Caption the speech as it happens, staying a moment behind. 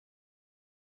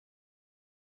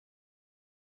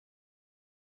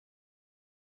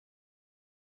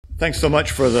Thanks so much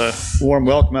for the warm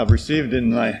welcome I've received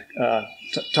in my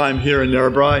time here in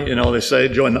Narrabri. You know, they say,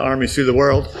 join the army, see the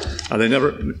world. They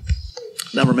never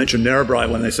mention Narrabri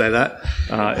when they say that.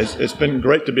 It's been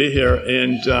great to be here,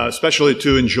 and especially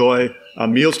to enjoy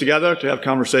meals together, to have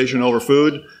conversation over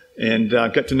food, and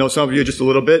get to know some of you just a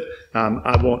little bit.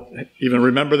 I won't even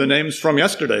remember the names from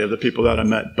yesterday of the people that I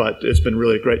met, but it's been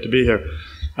really great to be here.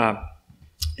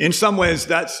 In some ways,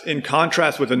 that's in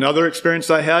contrast with another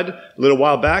experience I had a little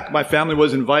while back. My family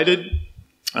was invited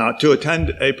to attend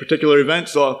a particular event,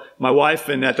 so my wife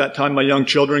and at that time my young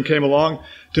children came along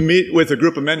to meet with a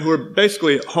group of men who were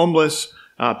basically homeless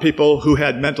people who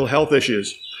had mental health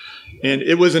issues. And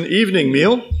it was an evening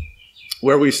meal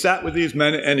where we sat with these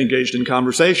men and engaged in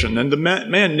conversation. And the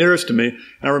man nearest to me,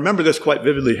 and I remember this quite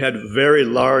vividly, had very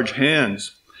large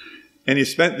hands. And he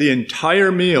spent the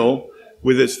entire meal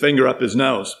with his finger up his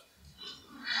nose.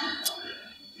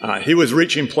 He was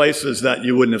reaching places that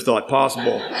you wouldn't have thought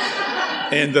possible.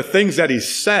 And the things that he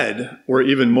said were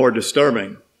even more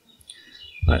disturbing.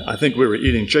 I think we were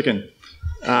eating chicken.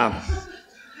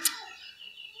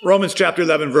 Romans chapter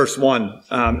 11, verse 1.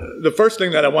 The first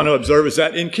thing that I want to observe is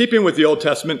that in keeping with the Old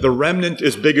Testament, the remnant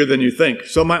is bigger than you think.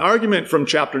 So my argument from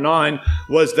chapter 9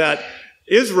 was that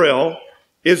Israel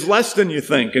is less than you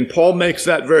think. And Paul makes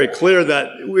that very clear,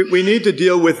 that we need to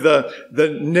deal with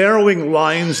the narrowing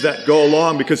lines that go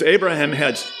along, because Abraham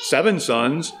had 7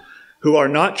 sons who are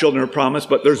not children of promise,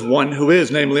 but there's one who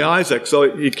is, namely Isaac.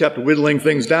 So he kept whittling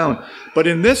things down. But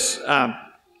in this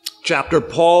chapter,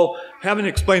 Paul, having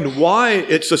explained why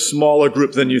it's a smaller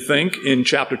group than you think, in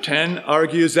chapter 10,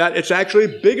 argues that it's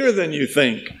actually bigger than you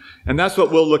think. And that's what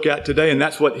we'll look at today, and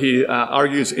that's what he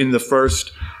argues in the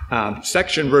first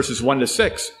section, verses 1 to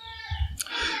 6.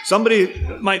 Somebody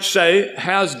might say,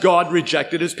 has God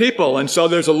rejected his people? And so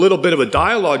there's a little bit of a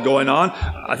dialogue going on.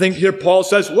 I think here Paul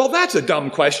says, well, that's a dumb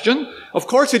question. Of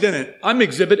course he didn't. I'm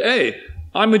Exhibit A.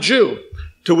 I'm a Jew.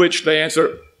 To which they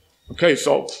answer, okay,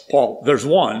 so Paul, there's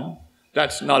one.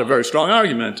 That's not a very strong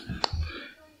argument.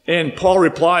 And Paul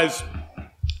replies,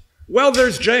 well,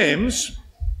 there's James.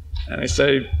 And they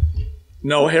say,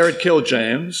 no, Herod killed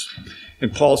James.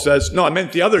 And Paul says, no, I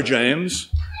meant the other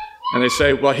James. And they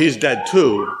say, well, he's dead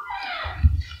too.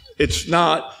 It's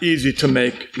not easy to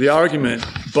make the argument,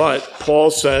 but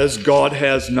Paul says God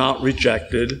has not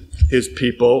rejected his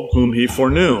people whom he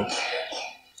foreknew.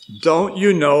 Don't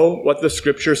you know what the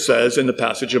scripture says in the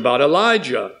passage about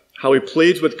Elijah? How he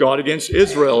pleads with God against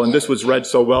Israel. And this was read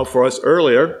so well for us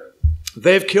earlier.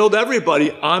 They've killed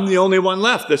everybody. I'm the only one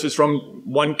left. This is from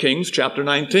 1 Kings chapter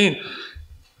 19.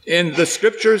 And the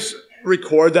scriptures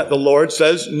record that the Lord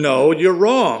says, no, you're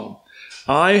wrong.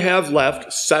 I have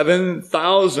left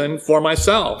 7,000 for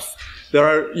myself.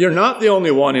 You're not the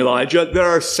only one, Elijah. There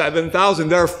are 7,000.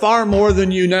 There are far more than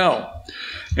you know.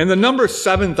 And the number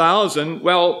 7,000,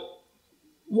 well,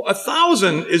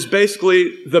 1,000 is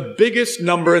basically the biggest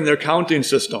number in their counting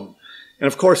system. And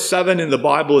of course, 7 in the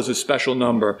Bible is a special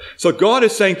number. So God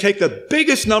is saying, take the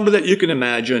biggest number that you can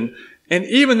imagine, and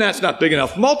even that's not big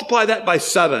enough. Multiply that by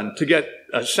 7 to get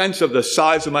a sense of the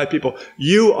size of my people.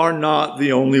 You are not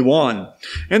the only one.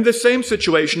 And the same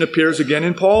situation appears again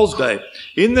in Paul's day.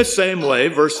 In the same way,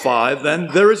 verse 5, then,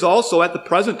 there is also at the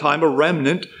present time a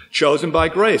remnant chosen by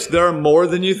grace. There are more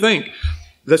than you think.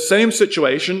 The same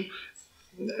situation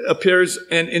appears,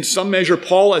 and in some measure,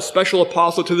 Paul, as special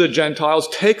apostle to the Gentiles,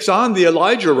 takes on the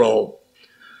Elijah role.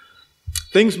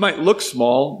 Things might look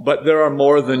small, but there are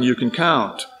more than you can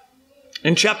count.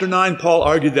 In chapter 9, Paul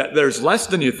argued that there's less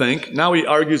than you think. Now he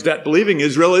argues that believing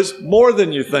Israel is more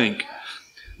than you think.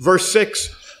 Verse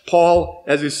 6, Paul,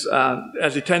 as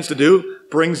he tends to do,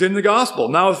 brings in the gospel.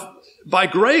 Now, if by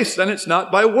grace, then it's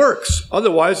not by works.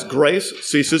 Otherwise, grace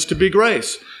ceases to be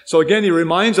grace. So again, he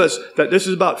reminds us that this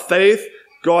is about faith,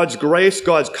 God's grace,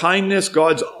 God's kindness,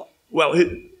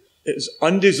 his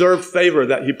undeserved favor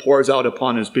that he pours out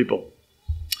upon his people.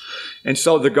 And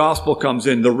so the gospel comes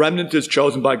in. The remnant is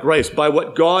chosen by grace, by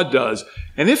what God does.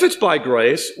 And if it's by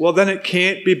grace, well, then it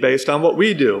can't be based on what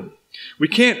we do. We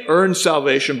can't earn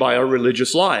salvation by our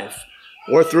religious life,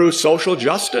 or through social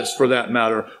justice, for that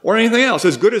matter, or anything else,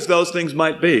 as good as those things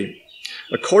might be.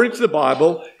 According to the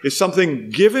Bible, it's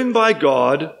something given by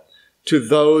God to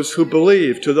those who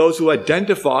believe, to those who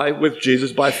identify with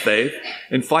Jesus by faith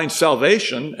and find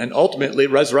salvation and ultimately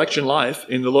resurrection life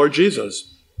in the Lord Jesus.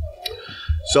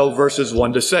 So verses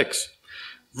 1 to 6.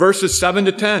 Verses 7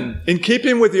 to 10. In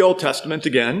keeping with the Old Testament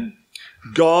again,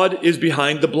 God is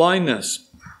behind the blindness.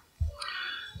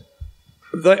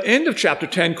 The end of chapter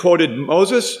 10 quoted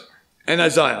Moses and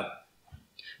Isaiah.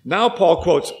 Now Paul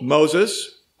quotes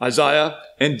Moses, Isaiah,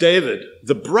 and David.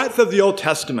 The breadth of the Old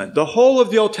Testament, the whole of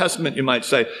the Old Testament, you might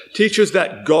say, teaches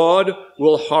that God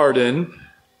will harden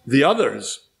the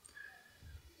others.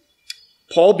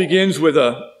 Paul begins with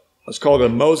let's call it a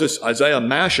Moses-Isaiah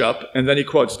mashup, and then he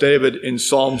quotes David in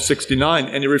Psalm 69,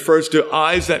 and he refers to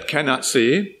eyes that cannot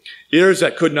see, ears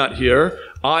that could not hear,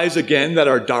 eyes again that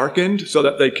are darkened so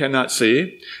that they cannot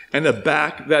see, and a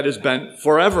back that is bent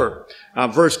forever.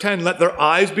 Verse 10, let their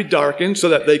eyes be darkened so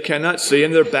that they cannot see,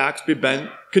 and their backs be bent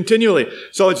continually.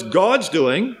 So it's God's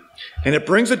doing, and it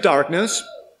brings a darkness,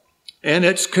 and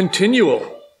it's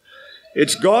continual.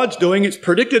 It's God's doing. It's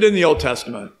predicted in the Old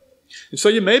Testament. And so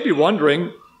you may be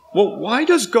wondering, well, why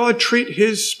does God treat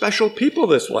his special people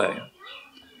this way?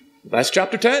 That's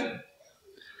chapter 10.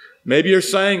 Maybe you're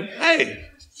saying, hey,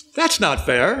 that's not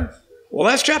fair. Well,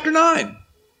 that's chapter 9.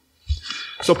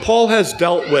 So Paul has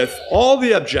dealt with all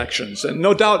the objections, and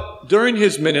no doubt during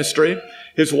his ministry,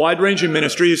 his wide-ranging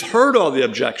ministry, he's heard all the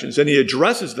objections, and he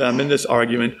addresses them in this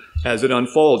argument as it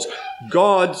unfolds.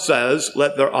 God says,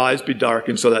 let their eyes be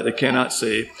darkened so that they cannot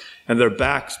see, and their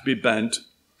backs be bent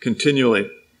continually,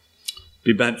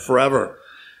 be bent forever.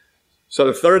 So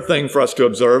the third thing for us to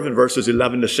observe in verses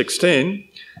 11 to 16,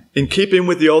 in keeping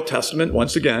with the Old Testament,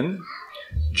 once again,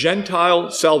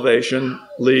 Gentile salvation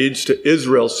leads to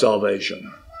Israel's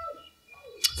salvation.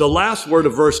 The last word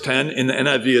of verse 10 in the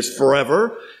NIV is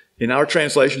forever. In our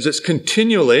translations, it's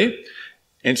continually.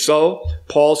 And so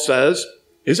Paul says,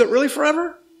 is it really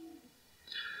forever?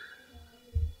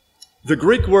 The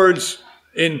Greek words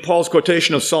in Paul's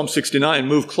quotation of Psalm 69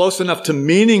 move close enough to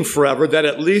meaning forever that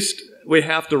at least we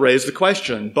have to raise the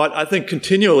question. But I think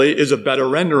continually is a better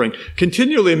rendering.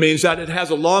 Continually means that it has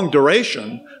a long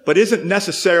duration, but isn't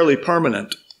necessarily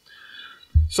permanent.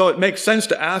 So it makes sense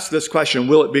to ask this question,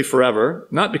 will it be forever?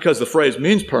 Not because the phrase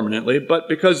means permanently, but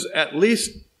because at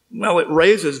least, well, it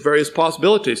raises various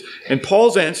possibilities. And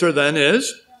Paul's answer then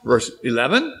is, verse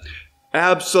 11,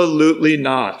 absolutely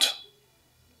not.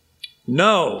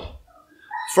 No.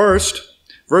 First,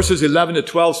 verses 11 to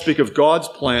 12 speak of God's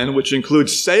plan, which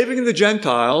includes saving the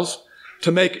Gentiles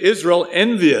to make Israel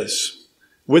envious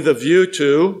with a view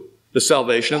to the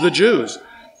salvation of the Jews.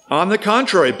 On the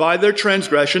contrary, by their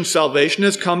transgression, salvation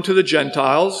has come to the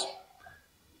Gentiles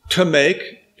to make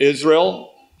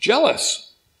Israel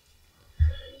jealous.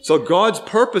 So God's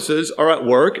purposes are at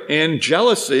work, and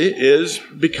jealousy is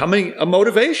becoming a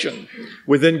motivation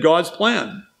within God's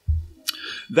plan.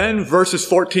 Then verses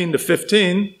 14 to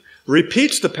 15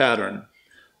 repeats the pattern.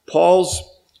 Paul's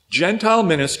Gentile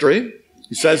ministry,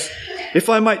 he says, if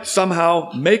I might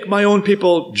somehow make my own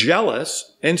people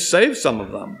jealous and save some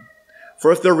of them.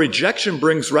 For if their rejection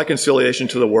brings reconciliation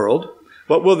to the world,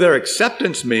 what will their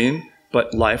acceptance mean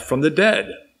but life from the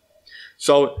dead?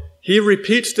 So he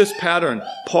repeats this pattern.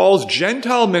 Paul's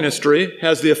Gentile ministry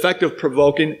has the effect of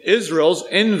provoking Israel's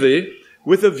envy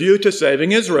with a view to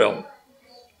saving Israel.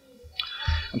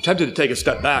 I'm tempted to take a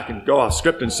step back and go off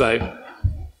script and say,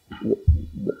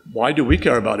 why do we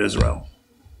care about Israel?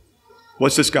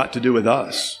 What's this got to do with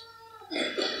us?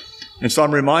 And so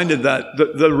I'm reminded that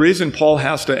the reason Paul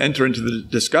has to enter into the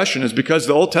discussion is because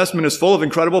the Old Testament is full of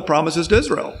incredible promises to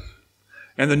Israel.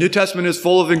 And the New Testament is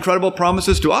full of incredible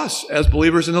promises to us as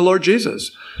believers in the Lord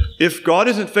Jesus. If God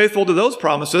isn't faithful to those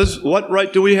promises, what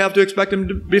right do we have to expect him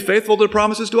to be faithful to the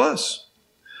promises to us?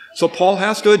 So Paul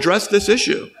has to address this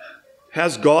issue.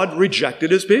 Has God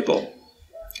rejected his people?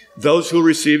 Those who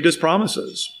received his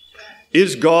promises.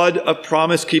 Is God a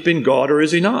promise-keeping God or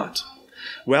is he not?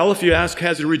 Well, if you ask,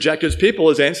 has he rejected his people?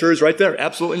 His answer is right there.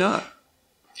 Absolutely not.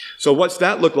 So what's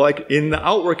that look like in the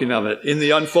outworking of it, in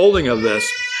the unfolding of this?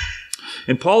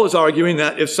 And Paul is arguing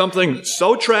that if something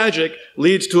so tragic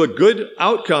leads to a good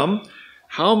outcome,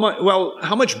 how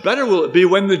much better will it be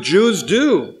when the Jews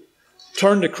do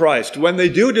turn to Christ, when they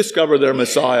do discover their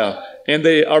Messiah and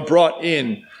they are brought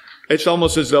in? It's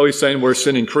almost as though he's saying where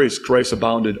sin increased, grace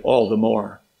abounded all the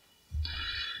more.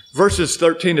 Verses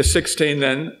 13 to 16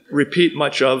 then repeat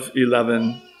much of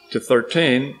 11 to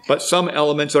 13, but some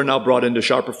elements are now brought into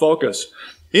sharper focus.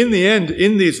 In the end,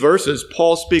 in these verses,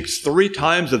 Paul speaks 3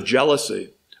 times of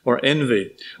jealousy or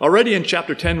envy. Already in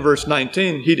chapter 10, verse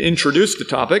 19, he'd introduced the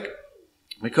topic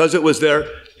because it was there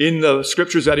in the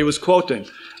scriptures that he was quoting.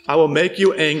 I will make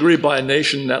you angry by a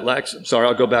nation that lacks... Sorry,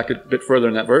 I'll go back a bit further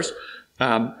in that verse.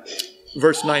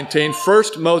 Verse 19,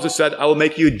 first Moses said, I will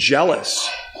make you jealous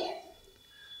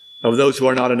of those who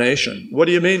are not a nation. What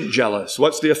do you mean jealous?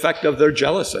 What's the effect of their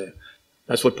jealousy?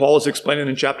 That's what Paul is explaining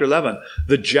in chapter 11.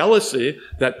 The jealousy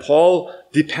that Paul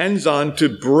depends on to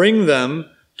bring them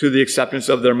to the acceptance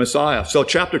of their Messiah. So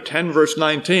chapter 10, verse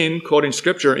 19, quoting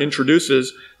scripture,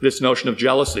 introduces this notion of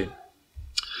jealousy.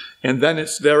 And then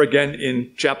it's there again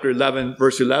in chapter 11,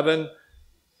 verse 11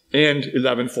 and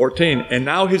 11:14. And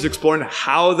now he's exploring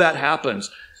how that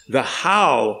happens. The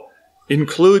how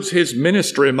includes his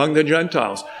ministry among the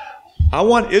Gentiles. I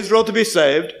want Israel to be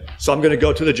saved, so I'm going to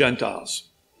go to the Gentiles.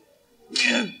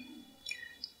 Man,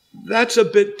 that's a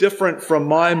bit different from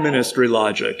my ministry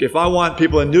logic. If I want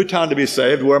people in Newtown to be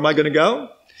saved, where am I going to go?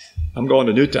 I'm going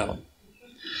to Newtown.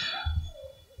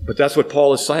 But that's what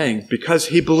Paul is saying, because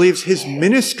he believes his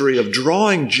ministry of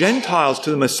drawing Gentiles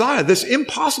to the Messiah, this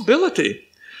impossibility,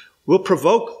 will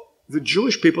provoke the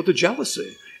Jewish people to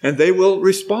jealousy, and they will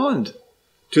respond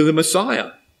to the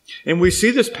Messiah. And we see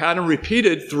this pattern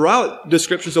repeated throughout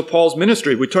descriptions of Paul's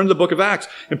ministry. We turn to the book of Acts,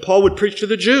 and Paul would preach to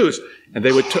the Jews, and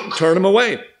they would turn him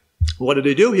away. What did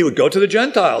he do? He would go to the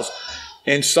Gentiles,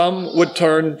 and some would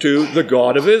turn to the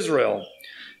God of Israel.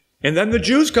 And then the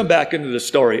Jews come back into the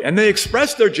story, and they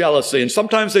express their jealousy, and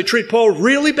sometimes they treat Paul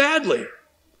really badly.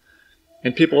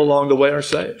 And people along the way are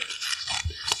saved.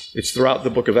 It's throughout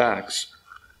the book of Acts.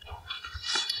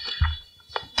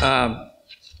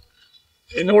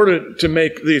 In order to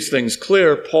make these things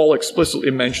clear, Paul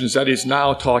explicitly mentions that he's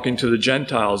now talking to the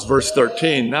Gentiles. Verse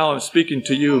 13, now I'm speaking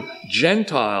to you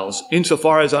Gentiles.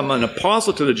 Insofar as I'm an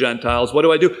apostle to the Gentiles, what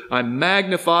do? I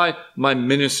magnify my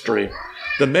ministry.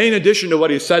 The main addition to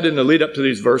what he said in the lead up to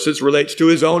these verses relates to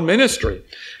his own ministry.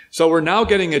 So we're now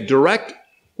getting a direct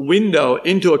window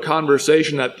into a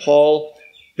conversation that Paul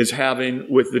is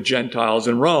having with the Gentiles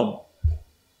in Rome.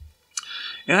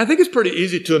 And I think it's pretty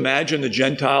easy to imagine the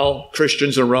Gentile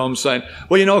Christians in Rome saying,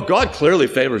 well, you know, God clearly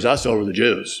favors us over the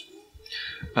Jews.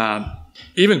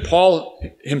 Even Paul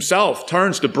himself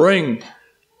turns to bring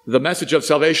the message of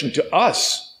salvation to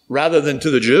us rather than to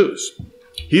the Jews.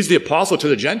 He's the apostle to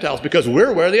the Gentiles because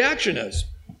we're where the action is.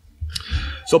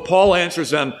 So Paul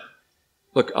answers them,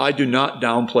 look, I do not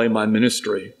downplay my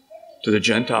ministry to the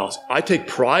Gentiles. I take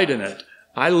pride in it.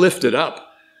 I lift it up.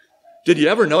 Did you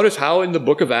ever notice how in the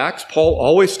book of Acts, Paul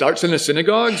always starts in the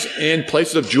synagogues and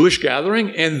places of Jewish gathering,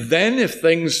 and then if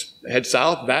things head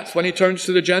south, that's when he turns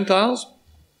to the Gentiles?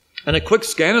 And a quick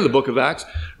scan of the book of Acts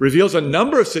reveals a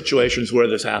number of situations where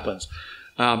this happens.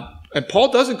 And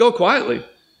Paul doesn't go quietly.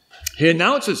 He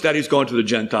announces that he's going to the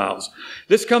Gentiles.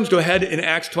 This comes to a head in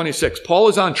Acts 26. Paul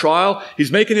is on trial.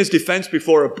 He's making his defense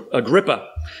before Agrippa.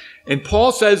 And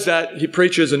Paul says that he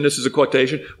preaches, and this is a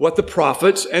quotation, what the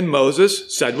prophets and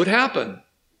Moses said would happen.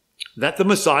 That the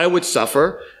Messiah would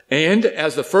suffer, and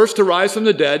as the first to rise from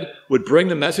the dead, would bring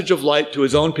the message of light to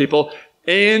his own people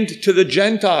and to the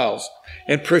Gentiles.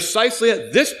 And precisely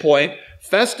at this point,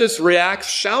 Festus reacts,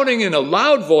 shouting in a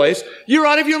loud voice, "You're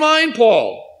out of your mind,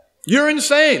 Paul. You're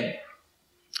insane.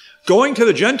 Going to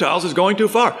the Gentiles is going too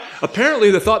far."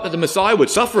 Apparently, the thought that the Messiah would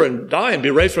suffer and die and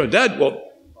be raised from the dead, well,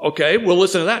 okay, we'll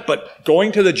listen to that. But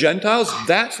going to the Gentiles,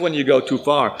 that's when you go too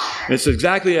far. And it's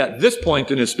exactly at this point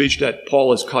in his speech that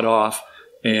Paul is cut off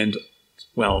and,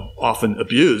 well, often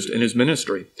abused in his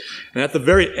ministry. And at the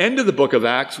very end of the book of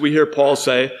Acts, we hear Paul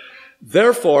say,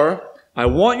 "Therefore, I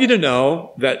want you to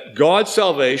know that God's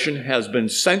salvation has been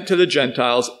sent to the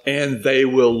Gentiles, and they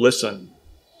will listen."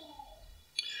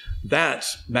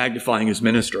 That's magnifying his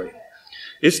ministry.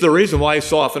 It's the reason why he's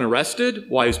so often arrested,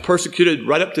 why he's persecuted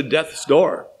right up to death's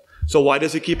door. So why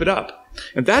does he keep it up?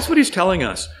 And that's what he's telling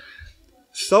us.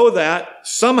 So that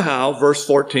somehow, verse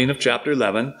 14 of chapter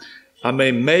 11, I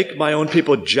may make my own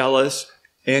people jealous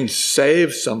and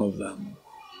save some of them.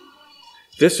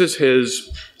 This is his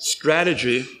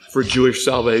strategy for Jewish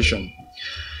salvation.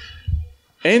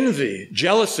 Envy,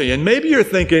 jealousy, and maybe you're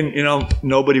thinking, you know,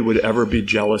 nobody would ever be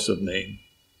jealous of me.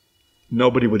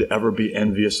 Nobody would ever be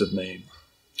envious of me.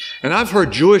 And I've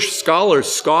heard Jewish scholars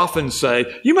scoff and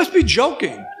say, you must be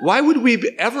joking. Why would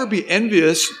we ever be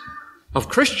envious of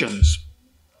Christians?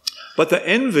 But the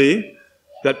envy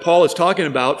that Paul is talking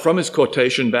about from his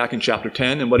quotation back in chapter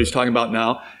 10 and what he's talking about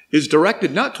now is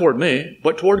directed not toward me,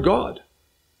 but toward God.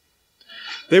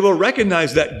 They will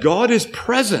recognize that God is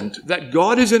present, that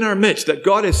God is in our midst, that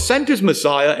God has sent his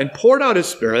Messiah and poured out his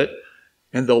Spirit,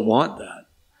 and they'll want that.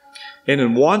 And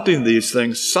in wanting these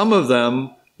things, some of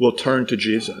them will turn to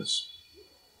Jesus.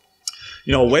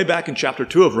 You know, way back in chapter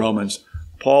 2 of Romans,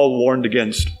 Paul warned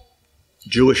against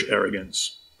Jewish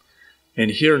arrogance. And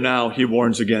here now he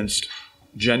warns against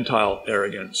Gentile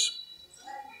arrogance.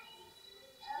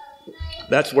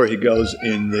 That's where he goes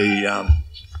in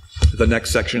the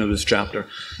next section of this chapter.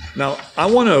 Now, I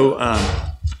want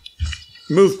to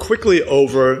move quickly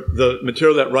over the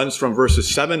material that runs from verses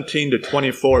 17 to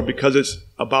 24 because it's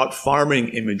about farming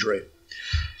imagery.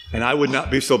 And I would not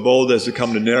be so bold as to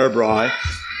come to Narrabri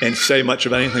and say much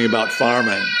of anything about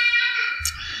farming.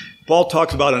 Paul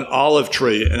talks about an olive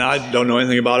tree, and I don't know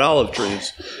anything about olive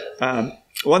trees.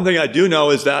 One thing I do know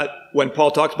is that when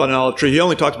Paul talks about an olive tree, he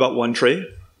only talks about one tree,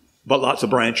 but lots of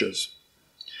branches.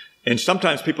 And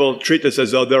sometimes people treat this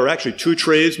as though there are actually two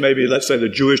trees, maybe let's say the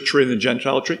Jewish tree and the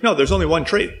Gentile tree. No, there's only one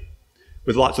tree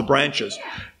with lots of branches.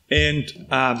 And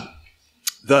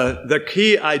the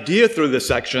key idea through this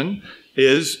section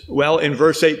is, well, in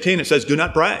verse 18 it says, do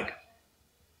not brag.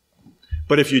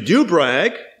 But if you do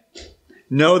brag,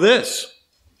 know this.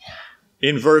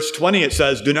 In verse 20 it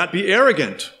says, do not be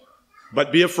arrogant,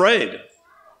 but be afraid.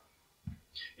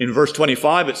 In verse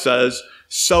 25 it says,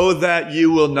 so that you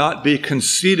will not be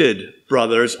conceited,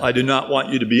 brothers, I do not want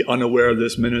you to be unaware of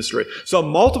this ministry. So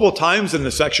multiple times in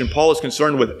this section, Paul is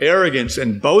concerned with arrogance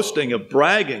and boasting, of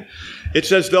bragging.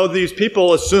 It's as though these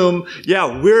people assume,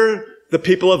 yeah, we're the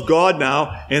people of God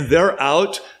now, and they're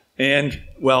out, and,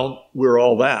 well, we're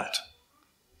all that.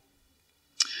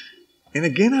 And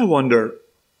again, I wonder,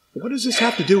 what does this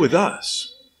have to do with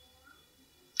us?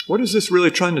 What is this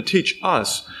really trying to teach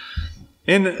us?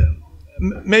 And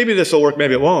maybe this will work,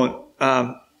 maybe it won't.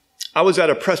 I was at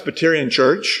a Presbyterian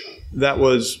church that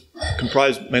was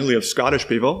comprised mainly of Scottish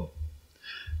people.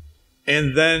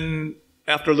 And then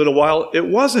after a little while, it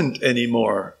wasn't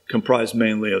anymore comprised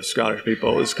mainly of Scottish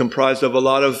people. It was comprised of a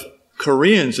lot of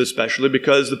Koreans, especially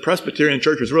because the Presbyterian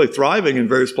church was really thriving in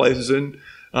various places in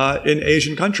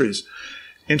Asian countries.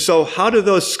 And so how do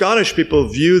those Scottish people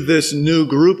view this new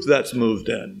group that's moved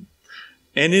in?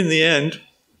 And in the end,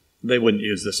 they wouldn't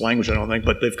use this language, I don't think,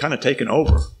 but they've kind of taken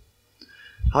over.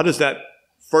 How does that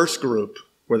first group,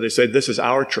 where they say this is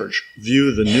our church,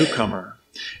 view the newcomer?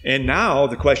 And now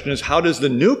the question is, how does the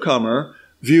newcomer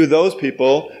view those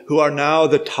people who are now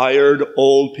the tired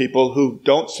old people who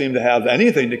don't seem to have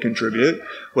anything to contribute,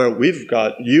 where we've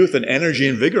got youth and energy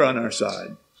and vigor on our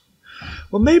side?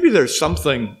 Well, maybe there's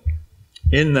something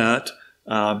in that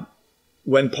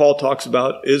when Paul talks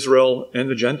about Israel and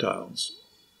the Gentiles.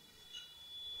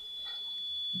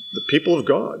 The people of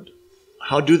God,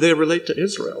 how do they relate to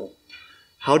Israel?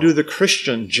 How do the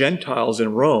Christian Gentiles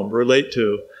in Rome relate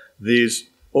to these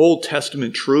Old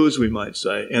Testament truths, we might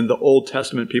say, and the Old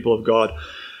Testament people of God?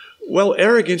 Well,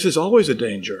 arrogance is always a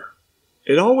danger.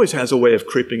 It always has a way of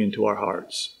creeping into our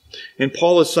hearts. And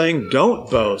Paul is saying, don't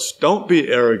boast, don't be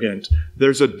arrogant.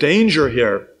 There's a danger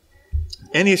here.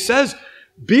 And he says,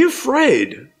 be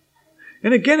afraid.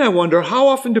 And again, I wonder, how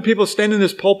often do people stand in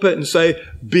this pulpit and say,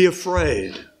 be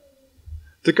afraid?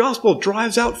 The gospel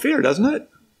drives out fear, doesn't it?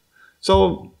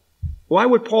 So why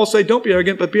would Paul say, don't be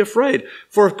arrogant, but be afraid?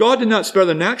 For if God did not spare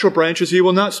the natural branches, he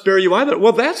will not spare you either.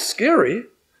 Well, that's scary.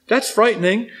 That's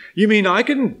frightening. You mean I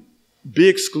can be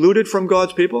excluded from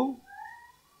God's people?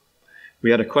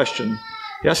 We had a question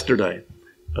yesterday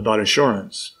about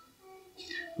assurance.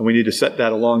 And we need to set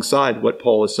that alongside what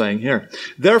Paul is saying here.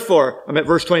 Therefore, I'm at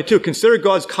verse 22, consider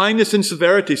God's kindness and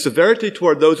severity. Severity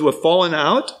toward those who have fallen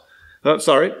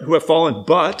who have fallen,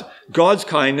 but God's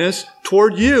kindness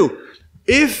toward you,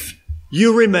 if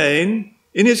you remain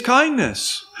in his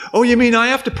kindness. Oh, you mean I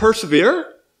have to persevere?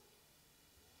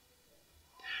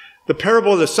 The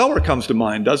parable of the sower comes to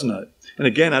mind, doesn't it? And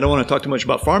again, I don't want to talk too much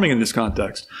about farming in this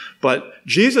context, but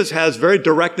Jesus has very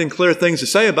direct and clear things to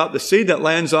say about the seed that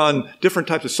lands on different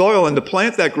types of soil and the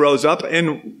plant that grows up,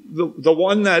 and the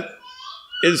one that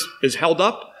is held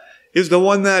up is the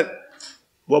one that,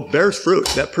 well, bears fruit,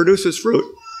 that produces fruit,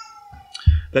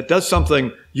 that does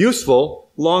something useful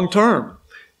long term.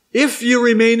 If you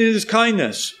remain in his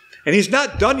kindness, and he's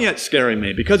not done yet scaring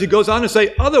me, because he goes on to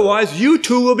say, otherwise you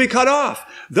too will be cut off.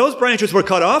 Those branches were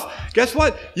cut off. Guess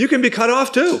what? You can be cut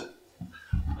off too.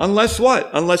 Unless what?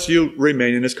 Unless you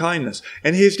remain in his kindness.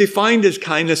 And he's defined his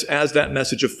kindness as that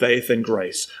message of faith and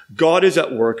grace. God is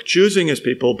at work, choosing his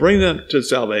people, bringing them to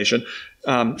salvation,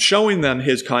 showing them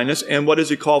his kindness. And what does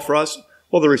he call for us?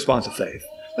 Well, the response of faith.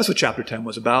 That's what chapter 10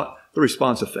 was about, the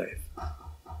response of faith.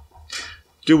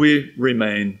 Do we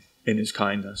remain in his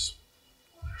kindness?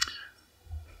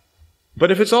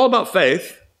 But if it's all about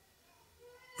faith,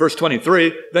 verse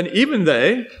 23, then even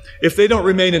they, if they don't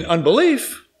remain in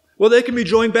unbelief, well, they can be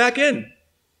joined back in.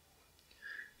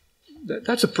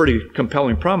 That's a pretty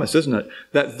compelling promise, isn't it?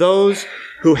 That those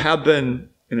who have been,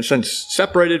 in a sense,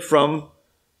 separated from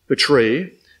the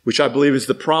tree, which I believe is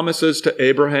the promises to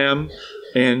Abraham,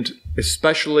 and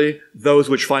especially those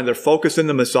which find their focus in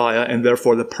the Messiah, and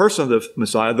therefore the person of the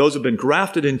Messiah, those who have been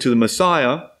grafted into the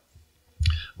Messiah,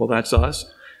 well, that's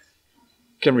us,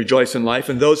 can rejoice in life,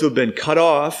 and those who have been cut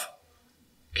off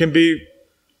can be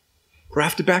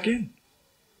grafted back in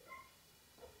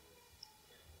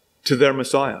to their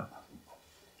Messiah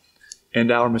and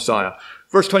our Messiah.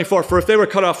 Verse 24, for if they were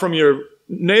cut off from your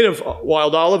native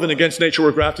wild olive and against nature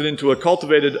were grafted into a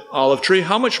cultivated olive tree,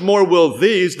 how much more will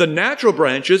these, the natural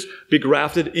branches, be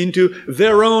grafted into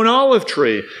their own olive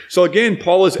tree? So again,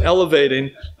 Paul is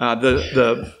elevating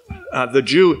the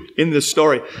Jew in this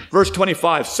story. Verse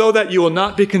 25, so that you will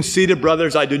not be conceited,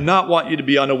 brothers, I do not want you to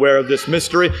be unaware of this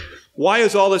mystery. Why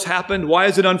has all this happened? Why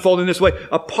is it unfolding this way?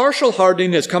 A partial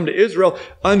hardening has come to Israel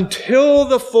until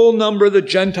the full number of the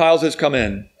Gentiles has come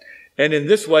in. And in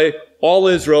this way, all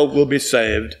Israel will be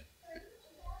saved.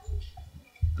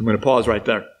 I'm going to pause right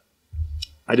there.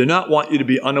 I do not want you to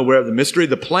be unaware of the mystery.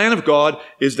 The plan of God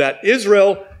is that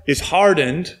Israel is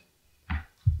hardened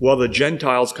while the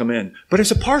Gentiles come in. But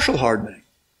it's a partial hardening.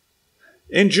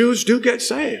 And Jews do get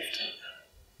saved.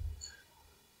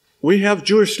 We have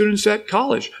Jewish students at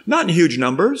college, not in huge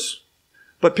numbers,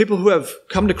 but people who have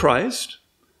come to Christ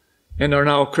and are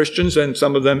now Christians, and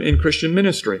some of them in Christian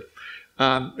ministry.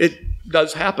 It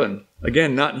does happen.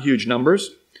 Again, not in huge numbers,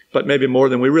 but maybe more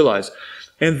than we realize.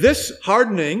 And this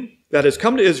hardening that has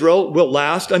come to Israel will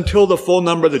last until the full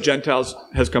number of the Gentiles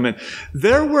has come in.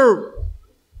 There were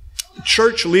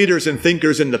church leaders and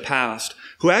thinkers in the past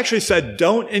who actually said,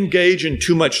 don't engage in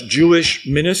too much Jewish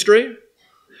ministry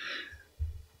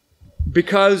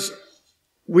because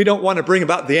we don't want to bring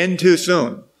about the end too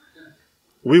soon.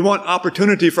 We want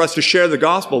opportunity for us to share the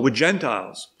gospel with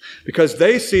Gentiles because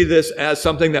they see this as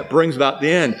something that brings about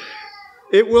the end.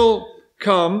 It will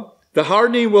come, the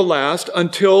hardening will last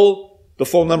until the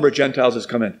full number of Gentiles has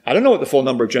come in. I don't know what the full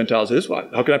number of Gentiles is.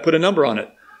 How can I put a number on it?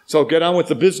 So get on with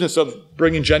the business of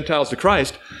bringing Gentiles to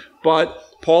Christ. But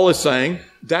Paul is saying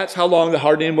that's how long the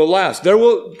hardening will last. There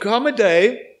will come a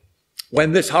day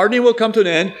when this hardening will come to an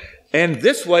end, and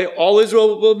this way, all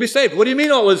Israel will be saved. What do you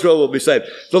mean all Israel will be saved?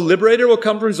 The liberator will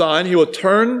come from Zion. He will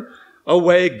turn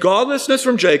away godlessness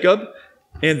from Jacob.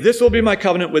 And this will be my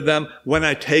covenant with them when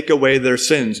I take away their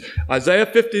sins. Isaiah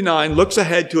 59 looks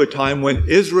ahead to a time when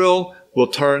Israel will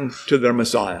turn to their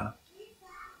Messiah.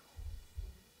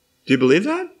 Do you believe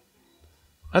that?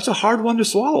 That's a hard one to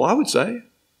swallow, I would say.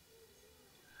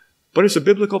 But it's a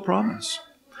biblical promise.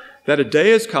 That a day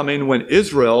is coming when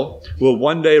Israel will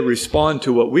one day respond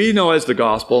to what we know as the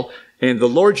gospel and the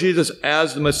Lord Jesus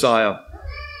as the Messiah.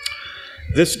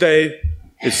 This day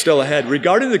is still ahead.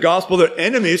 Regarding the gospel, they're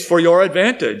enemies for your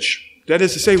advantage. That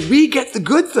is to say, we get the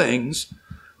good things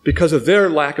because of their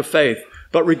lack of faith.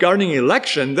 But regarding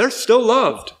election, they're still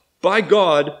loved by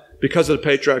God because of the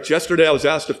patriarchs. Yesterday I was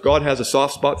asked if God has a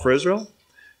soft spot for Israel.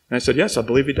 And I said, yes, I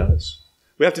believe he does.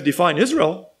 We have to define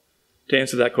Israel to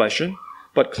answer that question.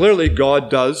 But clearly God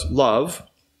does love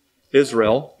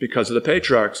Israel because of the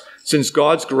patriarchs, since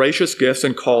God's gracious gifts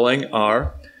and calling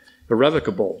are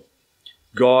irrevocable.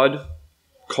 God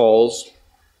calls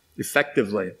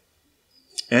effectively.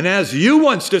 And as you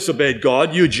once disobeyed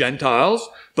God, you Gentiles,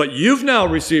 but you've now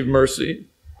received mercy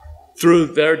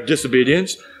through their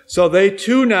disobedience, so they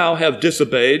too now have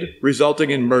disobeyed, resulting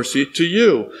in mercy to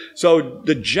you. So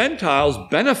the Gentiles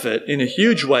benefit in a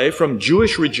huge way from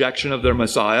Jewish rejection of their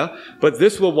Messiah, but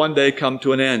this will one day come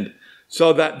to an end,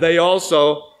 so that they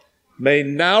also may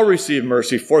now receive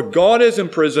mercy. For God has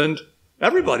imprisoned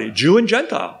everybody, Jew and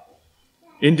Gentile,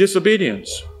 in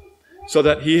disobedience, so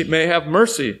that he may have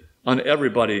mercy on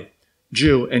everybody,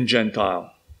 Jew and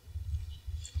Gentile.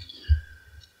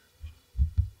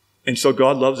 And so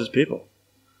God loves his people.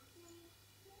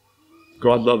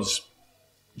 God loves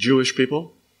Jewish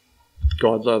people.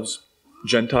 God loves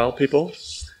Gentile people.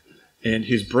 And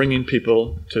he's bringing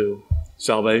people to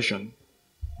salvation.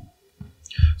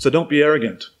 So don't be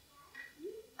arrogant.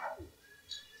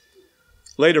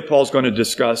 Later, Paul's going to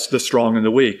discuss the strong and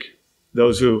the weak.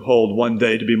 Those who hold one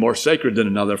day to be more sacred than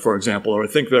another, for example, or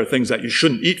think there are things that you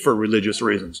shouldn't eat for religious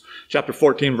reasons. Chapter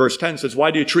 14, verse 10 says,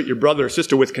 why do you treat your brother or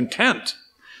sister with contempt?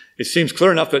 It seems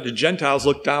clear enough that the Gentiles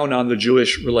look down on the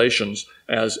Jewish relations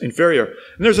as inferior.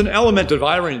 And there's an element of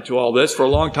irony to all this. For a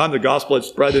long time, the gospel had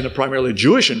spread in a primarily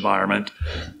Jewish environment,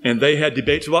 and they had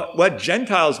debates about what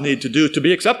Gentiles need to do to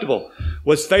be acceptable.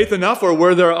 Was faith enough, or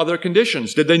were there other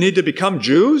conditions? Did they need to become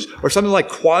Jews or something like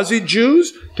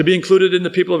quasi-Jews to be included in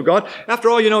the people of God? After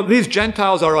all, these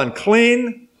Gentiles are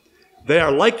unclean. They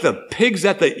are like the pigs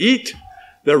that they eat.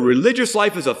 Their religious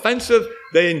life is offensive.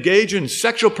 They engage in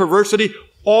sexual perversity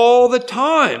all the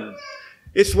time.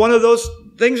 It's one of those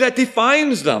things that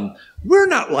defines them. We're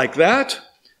not like that.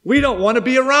 We don't want to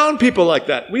be around people like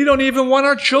that. We don't even want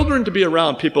our children to be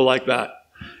around people like that.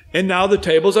 And now the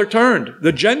tables are turned.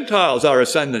 The Gentiles are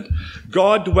ascendant.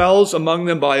 God dwells among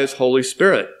them by his Holy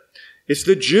Spirit. It's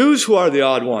the Jews who are the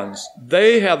odd ones.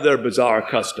 They have their bizarre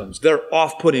customs, their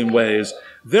off-putting ways.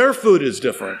 Their food is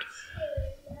different.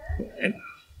 And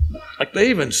Like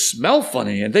they even smell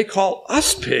funny and they call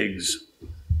us pigs.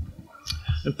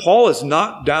 And Paul has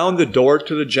knocked down the door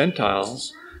to the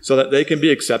Gentiles so that they can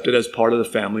be accepted as part of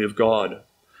the family of God.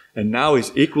 And now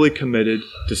he's equally committed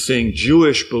to seeing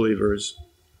Jewish believers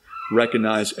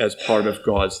recognized as part of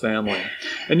God's family.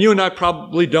 And you and I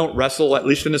probably don't wrestle, at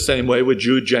least in the same way, with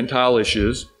Jew-Gentile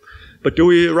issues. But do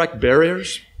we erect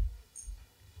barriers?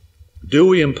 Do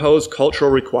we impose cultural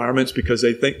requirements because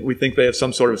we think they have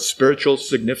some sort of spiritual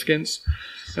significance?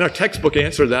 And our textbook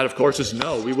answer to that, of course, is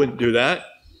no, we wouldn't do that.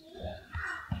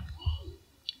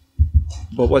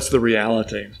 But what's the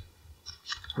reality?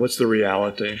 What's the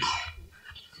reality?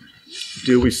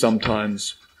 Do we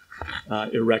sometimes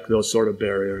erect those sort of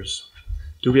barriers?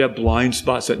 Do we have blind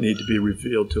spots that need to be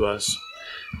revealed to us?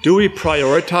 Do we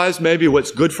prioritize maybe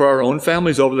what's good for our own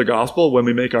families over the gospel when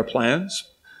we make our plans?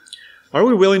 Are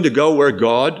we willing to go where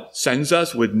God sends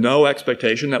us with no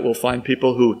expectation that we'll find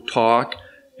people who talk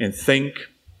and think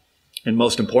and,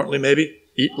 most importantly, maybe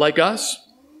eat like us?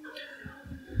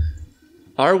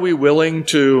 Are we willing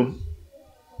to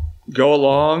go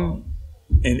along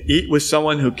and eat with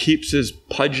someone who keeps his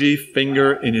pudgy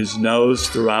finger in his nose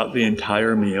throughout the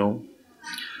entire meal?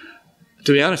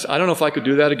 To be honest, I don't know if I could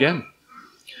do that again.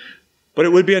 But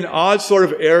it would be an odd sort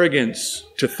of arrogance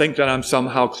to think that I'm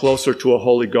somehow closer to a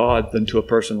holy God than to a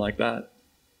person like that.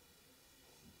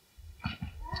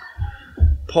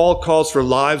 Paul calls for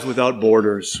lives without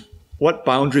borders. What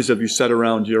boundaries have you set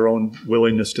around your own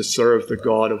willingness to serve the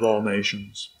God of all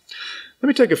nations? Let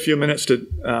me take a few minutes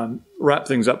to wrap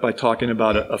things up by talking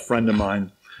about a friend of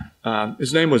mine.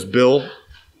 His name was Bill,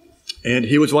 and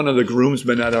he was one of the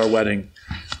groomsmen at our wedding.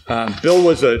 Bill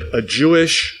was a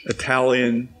Jewish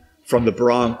Italian from the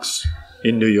Bronx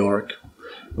in New York.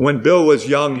 When Bill was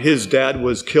young, his dad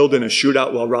was killed in a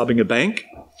shootout while robbing a bank.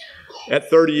 At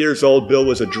 30 years old, Bill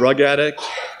was a drug addict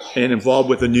and involved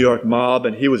with the New York mob,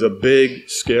 and he was a big,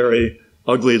 scary,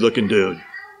 ugly-looking dude.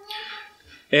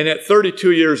 And at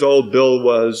 32 years old, Bill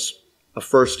was a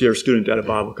first-year student at a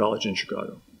Bible college in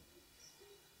Chicago.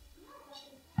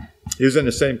 He was in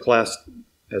the same class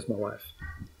as my wife.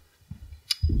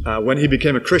 When he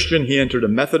became a Christian, he entered a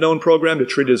methadone program to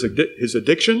treat his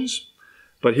addictions,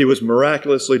 but he was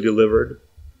miraculously delivered.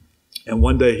 And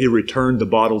one day he returned the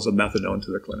bottles of methadone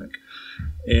to the clinic.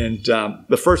 And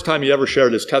the first time he ever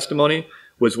shared his testimony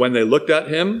was when they looked at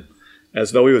him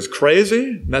as though he was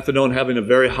crazy, methadone having a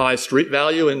very high street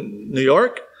value in New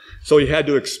York. So he had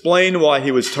to explain why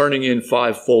he was turning in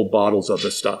 5 full bottles of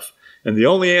this stuff. And the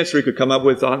only answer he could come up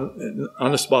with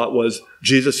on the spot was,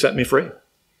 Jesus set me free.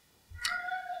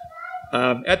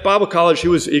 At Bible college, he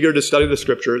was eager to study the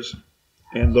scriptures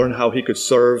and learn how he could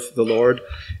serve the Lord.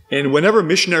 And whenever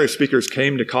missionary speakers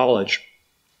came to college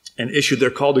and issued their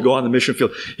call to go on the mission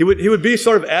field, he would be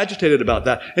sort of agitated about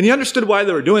that. And he understood why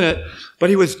they were doing it, but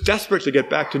he was desperate to get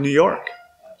back to New York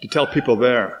to tell people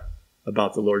there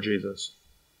about the Lord Jesus.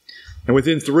 And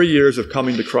within 3 years of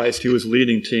coming to Christ, he was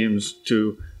leading teams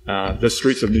to the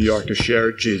streets of New York to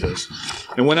share Jesus.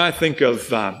 And when I think of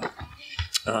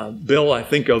Bill, I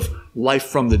think of life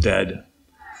from the dead.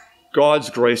 God's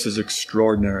grace is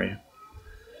extraordinary.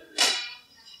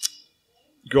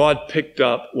 God picked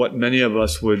up what many of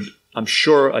us would, I'm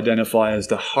sure, identify as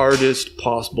the hardest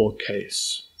possible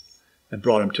case and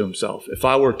brought him to himself. If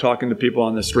I were talking to people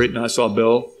on the street and I saw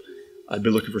Bill, I'd be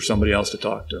looking for somebody else to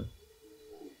talk to.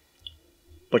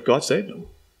 But God saved him.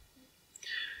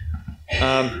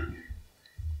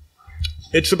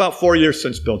 It's about 4 years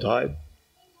since Bill died.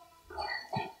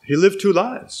 He lived 2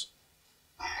 lives.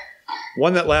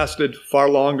 One that lasted far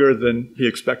longer than he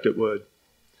expected it would.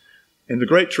 And the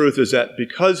great truth is that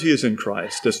because he is in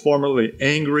Christ, this formerly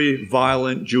angry,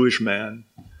 violent Jewish man,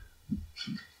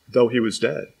 though he was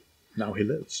dead, now he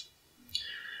lives.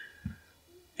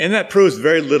 And that proves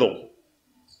very little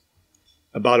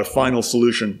about a final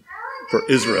solution for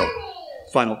Israel,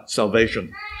 final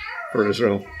salvation for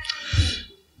Israel.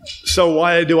 So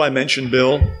why do I mention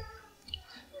Bill?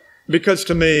 Because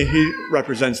to me, he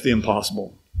represents the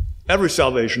impossible. Every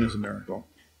salvation is a miracle.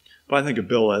 But I think of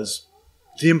Bill as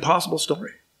the impossible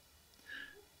story.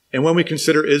 And when we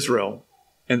consider Israel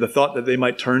and the thought that they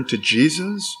might turn to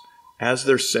Jesus as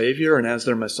their Savior and as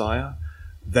their Messiah,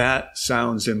 that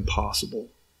sounds impossible.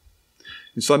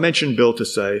 And so I mentioned Bill to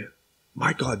say,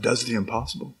 my God does the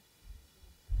impossible.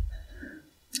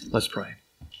 Let's pray.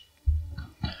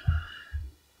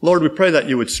 Lord, we pray that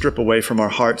you would strip away from our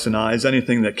hearts and eyes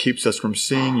anything that keeps us from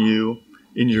seeing you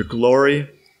in your glory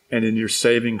and in your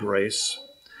saving grace.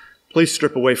 Please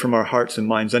strip away from our hearts and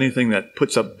minds anything that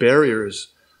puts up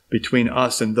barriers between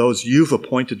us and those you've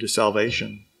appointed to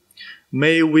salvation.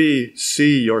 May we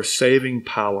see your saving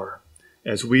power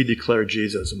as we declare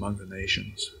Jesus among the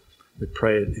nations. We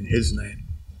pray it in his name.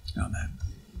 Amen.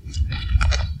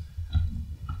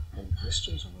 Any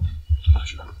questions on that?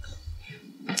 Sure.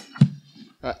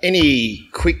 Any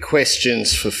quick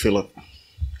questions for Philip?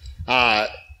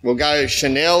 We'll go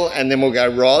Chanel and then we'll go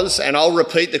Roz, and I'll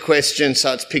repeat the question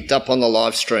so it's picked up on the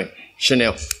live stream.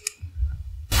 Chanel. This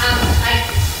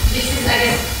is, I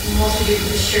guess, more to do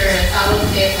with assurance. I wouldn't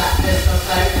say it's that personal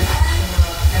focus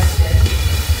question.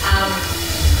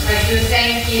 Like you were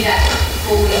saying here that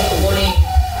Paul is warning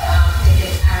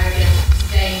against arrogance,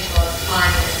 staying God's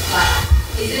kindness, but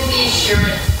isn't the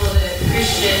assurance for the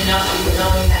Christian not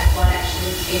knowing that God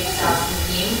actually keeps us with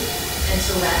him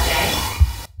until that day?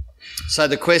 So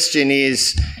the question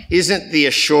is, isn't the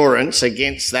assurance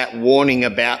against that warning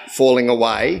about falling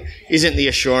away, isn't the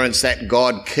assurance that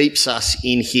God keeps us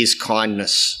in his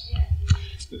kindness?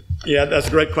 Yeah, that's a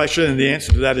great question, and the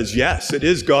answer to that is yes. It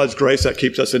is God's grace that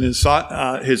keeps us in his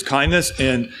kindness,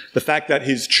 and the fact that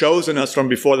he's chosen us from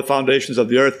before the foundations of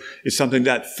the earth is something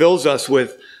that fills us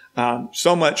with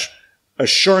so much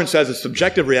assurance as a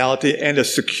subjective reality and a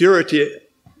security.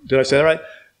 Did I say that right?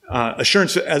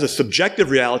 Assurance as a subjective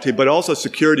reality, but also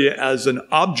security as an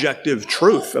objective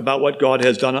truth about what God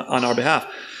has done on our behalf.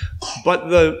 But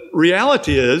the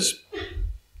reality is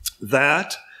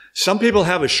that some people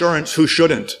have assurance who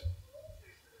shouldn't,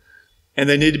 and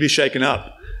they need to be shaken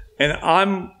up. And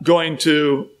I'm going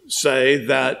to say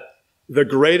that the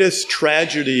greatest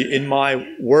tragedy in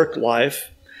my work life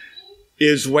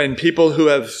is when people who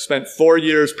have spent 4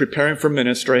 years preparing for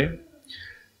ministry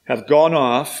have gone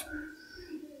off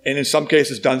and in some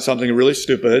cases done something really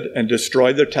stupid and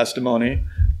destroyed their testimony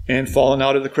and fallen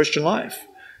out of the Christian life.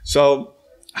 So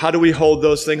how do we hold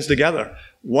those things together?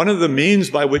 One of the means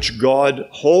by which God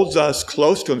holds us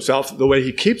close to himself, the way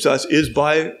he keeps us, is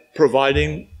by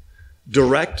providing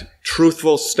direct,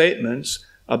 truthful statements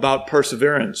about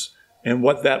perseverance and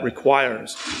what that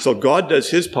requires. So God does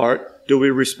his part. Do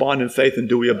we respond in faith and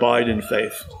do we abide in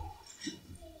faith?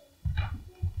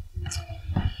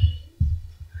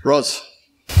 Roz.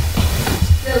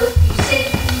 So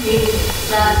you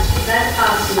said that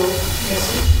part of your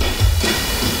message,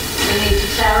 we need to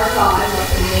clarify what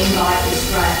we mean by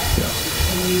Israel.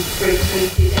 And you briefly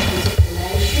did that. Is it the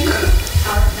nation,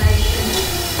 current nation?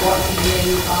 What do you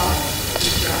mean by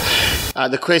Israel?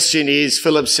 The question is,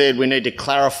 Philip said we need to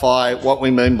clarify what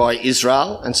we mean by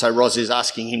Israel, and so Roz is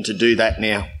asking him to do that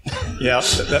now. Yeah,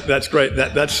 that's great.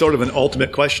 That's sort of an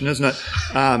ultimate question, isn't it?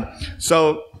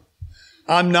 So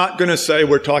I'm not going to say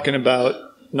we're talking about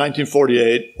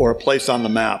 1948 or a place on the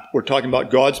map. We're talking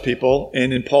about God's people,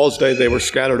 and in Paul's day they were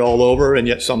scattered all over, and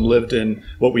yet some lived in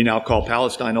what we now call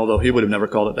Palestine, although he would have never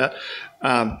called it that.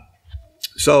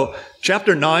 So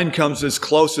chapter 9 comes as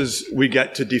close as we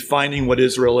get to defining what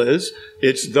Israel is.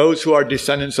 It's those who are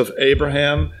descendants of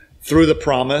Abraham through the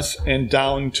promise and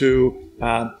down to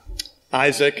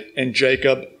Isaac and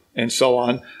Jacob and so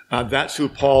on. That's who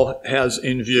Paul has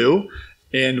in view.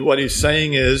 And what he's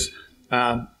saying is,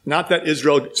 not that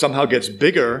Israel somehow gets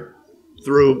bigger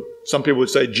through, some people would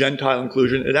say, Gentile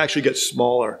inclusion. It actually gets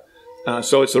smaller.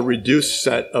 So it's a reduced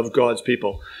set of God's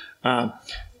people.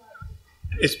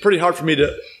 It's pretty hard for me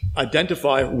to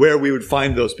identify where we would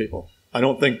find those people. I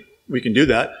don't think we can do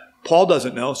that. Paul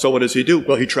doesn't know, so what does he do?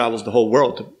 Well, he travels the whole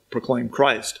world to proclaim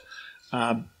Christ.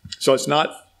 So it's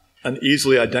not an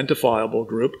easily identifiable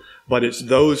group, but it's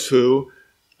those who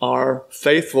are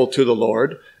faithful to the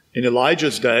Lord. In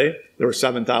Elijah's day, there were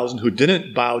 7,000 who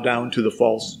didn't bow down to the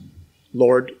false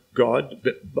Lord God.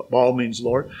 Baal means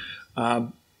Lord.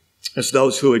 It's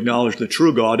those who acknowledge the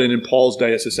true God. And in Paul's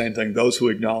day, it's the same thing, those who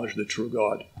acknowledge the true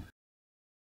God.